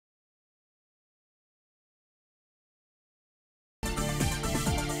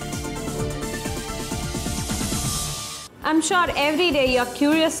I'm sure every day you're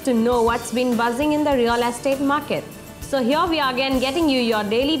curious to know what's been buzzing in the real estate market. So here we are again getting you your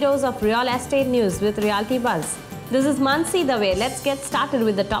daily dose of real estate news with Realty Buzz. This is Mansi Dave. Let's get started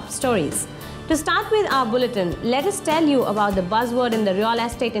with the top stories. To start with our bulletin, let us tell you about the buzzword in the real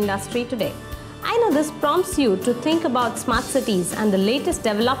estate industry today. I know this prompts you to think about smart cities and the latest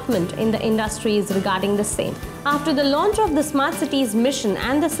development in the industry is regarding the same. After the launch of the Smart Cities mission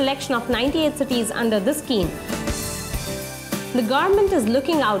and the selection of 98 cities under this scheme, the government is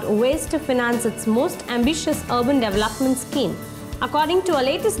looking out ways to finance its most ambitious urban development scheme. According to a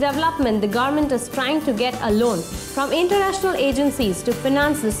latest development, the government is trying to get a loan from international agencies to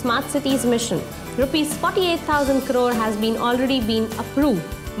finance the Smart Cities mission. Rupees 48,000 crore has already been approved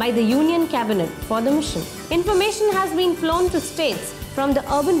by the Union Cabinet for the mission. Information has been flown to states from the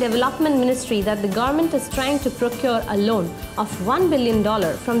Urban Development Ministry that the government is trying to procure a loan of $1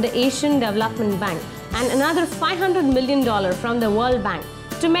 billion from the Asian Development Bank and another $500 million from the World Bank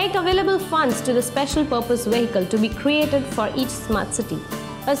to make available funds to the special purpose vehicle to be created for each smart city.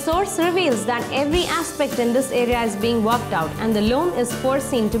 A source reveals that every aspect in this area is being worked out and the loan is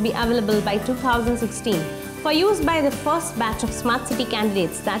foreseen to be available by 2016 for use by the first batch of smart city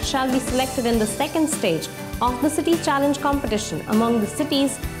candidates that shall be selected in the second stage of the City Challenge competition among the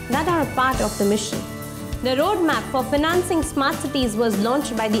cities that are a part of the mission. The roadmap for financing smart cities was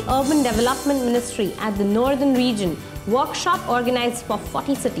launched by the Urban Development Ministry at the Northern Region workshop organized for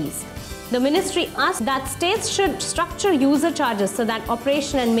 40 cities. The ministry asked that states should structure user charges so that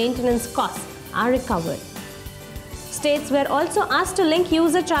operation and maintenance costs are recovered. States were also asked to link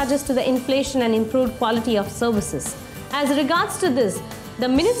user charges to the inflation and improved quality of services. As regards to this, the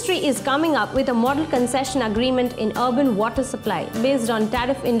ministry is coming up with a model concession agreement in urban water supply based on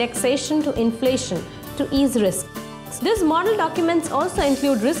tariff indexation to inflation to ease risk. This model documents also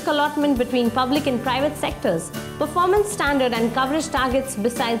include risk allotment between public and private sectors, performance standard and coverage targets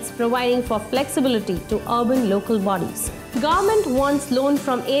besides providing for flexibility to urban local bodies. Government wants loan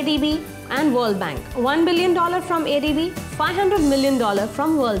from ADB and World Bank. $1 billion from ADB, $500 million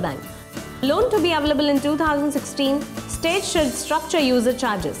from World Bank. Loan to be available in 2016, states should structure user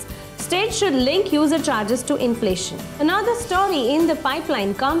charges. States should link user charges to inflation. Another story in the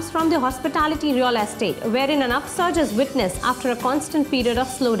pipeline comes from the hospitality real estate, wherein an upsurge is witnessed after a constant period of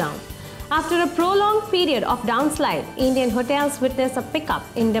slowdown. After a prolonged period of downslide, Indian hotels witnessed a pickup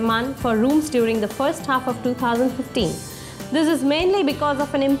in demand for rooms during the first half of 2015. This is mainly because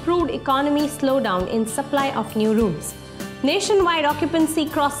of an improved economy slowdown in supply of new rooms. Nationwide occupancy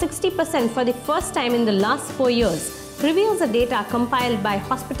crossed 60% for the first time in the last 4 years, reveals the data compiled by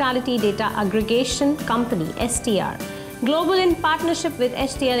Hospitality Data Aggregation Company STR, Global in partnership with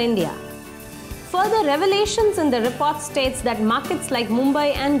HTL India. Further revelations in the report states that markets like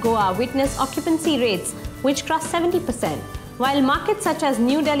Mumbai and Goa witness occupancy rates which cross 70%, while markets such as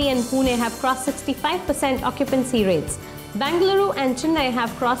New Delhi and Pune have crossed 65% occupancy rates. Bengaluru and Chennai have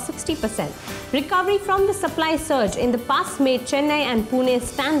crossed 60%. Recovery from the supply surge in the past made Chennai and Pune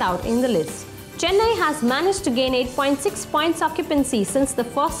stand out in the list. Chennai has managed to gain 8.6 points occupancy since the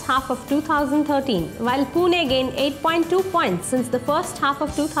first half of 2013, while Pune gained 8.2 points since the first half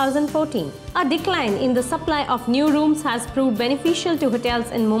of 2014. A decline in the supply of new rooms has proved beneficial to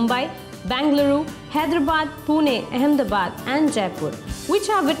hotels in Mumbai, Bengaluru, Hyderabad, Pune, Ahmedabad and Jaipur, which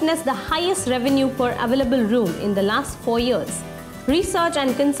have witnessed the highest revenue per available room in the last 4 years. Research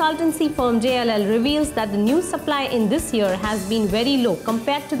and consultancy firm JLL reveals that the new supply in this year has been very low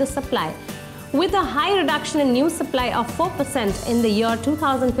compared to the supply, with a high reduction in new supply of 4% in the year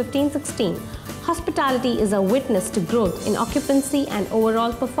 2015-16. Hospitality is a witness to growth in occupancy and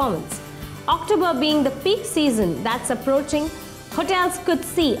overall performance. October being the peak season that's approaching, hotels could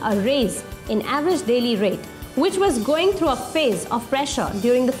see a raise in average daily rate, which was going through a phase of pressure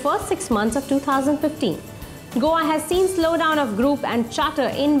during the first 6 months of 2015. Goa has seen slowdown of group and charter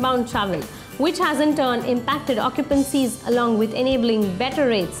inbound travel, which has in turn impacted occupancies along with enabling better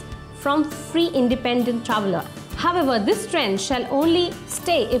rates from free independent traveler. However, this trend shall only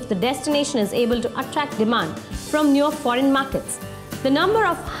stay if the destination is able to attract demand from newer foreign markets. The number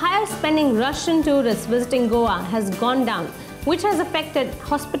of higher spending Russian tourists visiting Goa has gone down, which has affected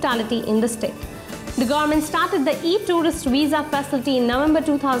hospitality in the state. The government started the e-tourist visa facility in November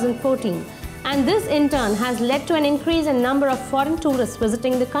 2014, and this in turn has led to an increase in number of foreign tourists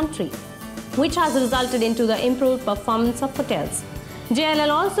visiting the country, which has resulted into the improved performance of hotels.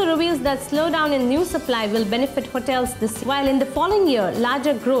 JLL also reveals that slowdown in new supply will benefit hotels this year, while in the following year,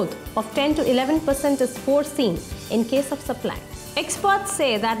 larger growth of 10 to 11% is foreseen in case of supply. Experts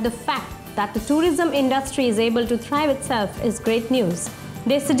say that the fact that the tourism industry is able to thrive itself is great news.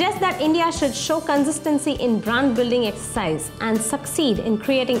 They suggest that India should show consistency in brand building exercise and succeed in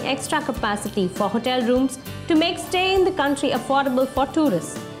creating extra capacity for hotel rooms to make stay in the country affordable for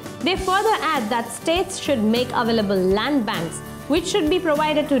tourists. They further add that states should make available land banks, which should be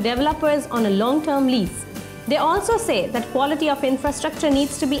provided to developers on a long-term lease. They also say that quality of infrastructure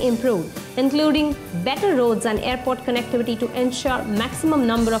needs to be improved, including better roads and airport connectivity to ensure maximum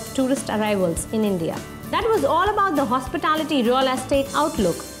number of tourist arrivals in India. That was all about the hospitality real estate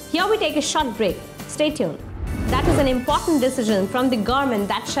outlook. Here we take a short break. Stay tuned. That is an important decision from the government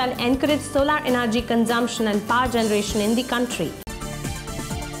that shall encourage solar energy consumption and power generation in the country.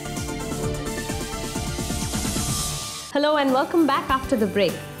 Hello and welcome back after the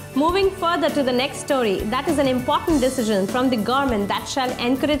break. Moving further to the next story, that is an important decision from the government that shall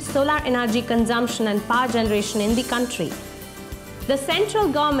encourage solar energy consumption and power generation in the country. The central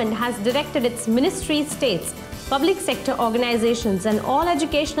government has directed its ministries, states, public sector organizations and all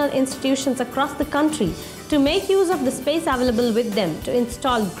educational institutions across the country to make use of the space available with them to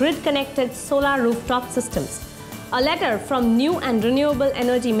install grid-connected solar rooftop systems. A letter from New and Renewable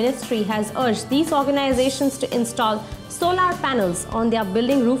Energy Ministry has urged these organizations to install solar panels on their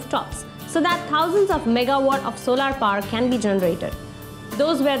building rooftops so that thousands of megawatt of solar power can be generated.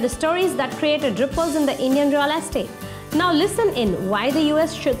 Those were the stories that created ripples in the Indian real estate. Now listen in why the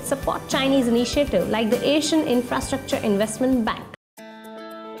US should support Chinese initiative like the Asian Infrastructure Investment Bank.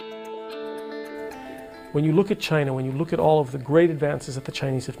 When you look at China, when you look at all of the great advances that the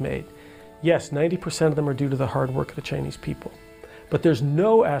Chinese have made, yes, 90% of them are due to the hard work of the Chinese people. But there's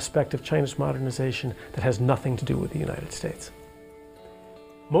no aspect of China's modernization that has nothing to do with the United States.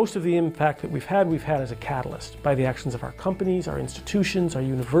 Most of the impact that we've had as a catalyst by the actions of our companies, our institutions, our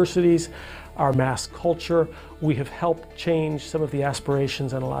universities, our mass culture. We have helped change some of the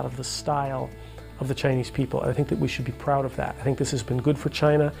aspirations and a lot of the style of the Chinese people. I think that we should be proud of that. I think this has been good for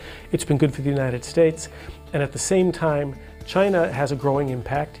China. It's been good for the United States. And at the same time, China has a growing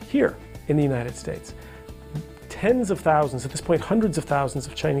impact here in the United States. Tens of thousands, at this point hundreds of thousands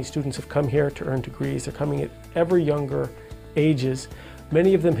of Chinese students have come here to earn degrees. They're coming at ever younger ages.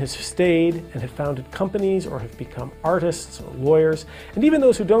 Many of them have stayed and have founded companies or have become artists or lawyers. And even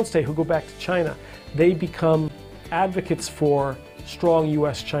those who don't stay, who go back to China, they become advocates for strong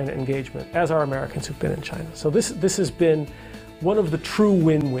US-China engagement, as are Americans who've been in China. So this has been one of the true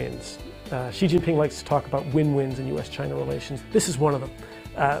win-wins. Xi Jinping likes to talk about win-wins in US-China relations. This is one of them.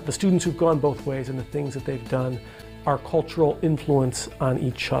 The students who've gone both ways and the things that they've done, our cultural influence on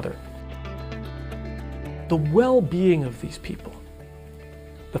each other. The well-being of these people,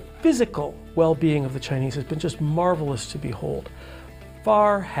 the physical well-being of the Chinese has been just marvelous to behold.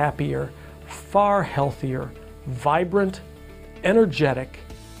 Far happier, far healthier, vibrant, energetic,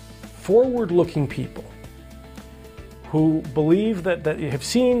 forward-looking people who believe that have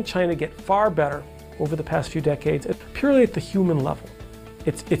seen China get far better over the past few decades, purely at the human level.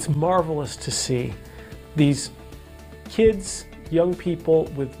 It's marvelous to see these kids, young people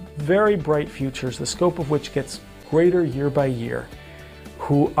with very bright futures, the scope of which gets greater year by year,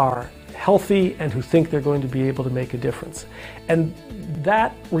 who are healthy and who think they're going to be able to make a difference. And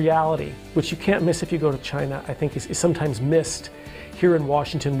that reality, which you can't miss if you go to China, I think is sometimes missed here in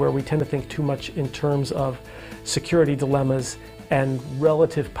Washington, where we tend to think too much in terms of security dilemmas and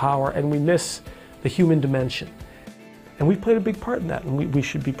relative power, and we miss the human dimension. And we've played a big part in that, and we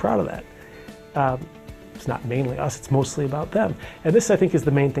should be proud of that. It's not mainly us, it's mostly about them. And this, I think, is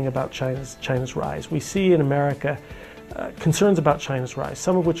the main thing about China's rise. We see in America concerns about China's rise,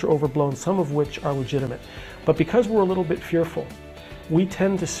 some of which are overblown, some of which are legitimate. But because we're a little bit fearful, we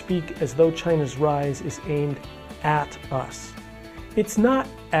tend to speak as though China's rise is aimed at us. It's not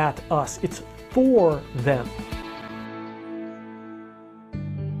at us, it's for them.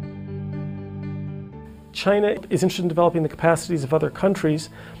 China is interested in developing the capacities of other countries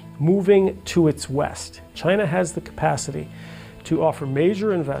moving to its west. China has the capacity to offer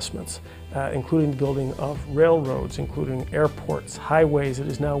major investments, including the building of railroads, including airports, highways. It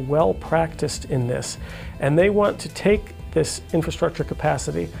is now well practiced in this. And they want to take this infrastructure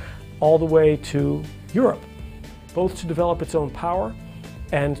capacity all the way to Europe, both to develop its own power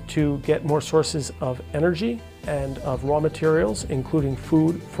and to get more sources of energy and of raw materials, including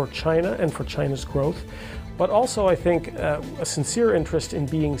food for China and for China's growth. But also, I think, a sincere interest in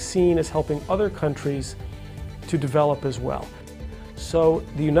being seen as helping other countries to develop as well. So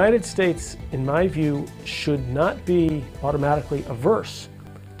the United States, in my view, should not be automatically averse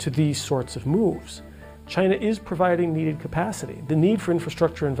to these sorts of moves. China is providing needed capacity. The need for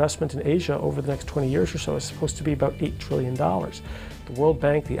infrastructure investment in Asia over the next 20 years or so is supposed to be about $8 trillion. The World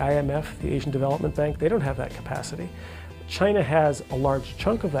Bank, the IMF, the Asian Development Bank, they don't have that capacity. China has a large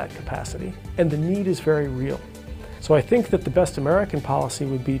chunk of that capacity, and the need is very real. So I think that the best American policy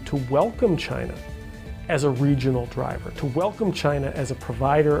would be to welcome China as a regional driver, to welcome China as a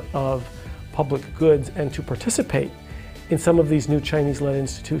provider of public goods, and to participate in some of these new Chinese-led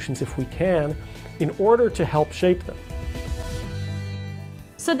institutions if we can, in order to help shape them.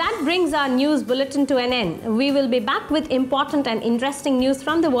 So that brings our news bulletin to an end. We will be back with important and interesting news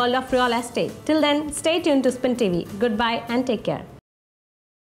from the world of real estate. Till then, stay tuned to Spin TV. Goodbye and take care.